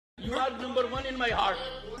are number one in my heart.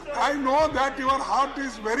 I know that your heart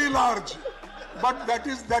is very large, but that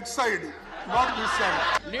is that side, not this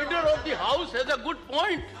side. Leader of the house has a good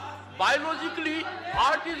point. Biologically,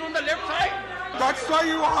 heart is on the left side. That's why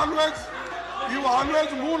you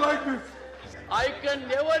always move like this. I can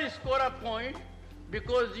never score a point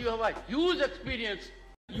because you have a huge experience.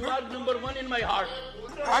 You are number one in my heart.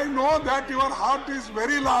 I know that your heart is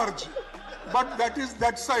very large, but that is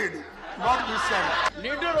that side, not this side.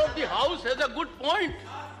 Leader of the house has a good point.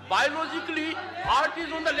 Biologically, heart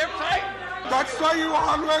is on the left side. That's why you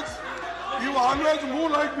always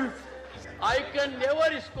move like this. I can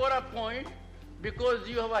never score a point because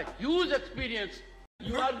you have a huge experience.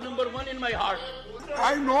 You are number one in my heart.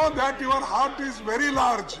 I know that your heart is very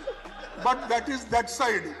large, but that is that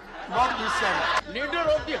side, not this side. Leader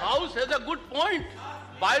of the house has a good point.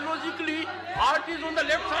 Biologically, heart is on the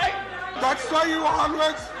left side. That's why you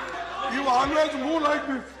always move like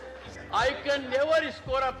this. I can never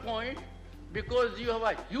score a point because you have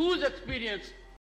a huge experience.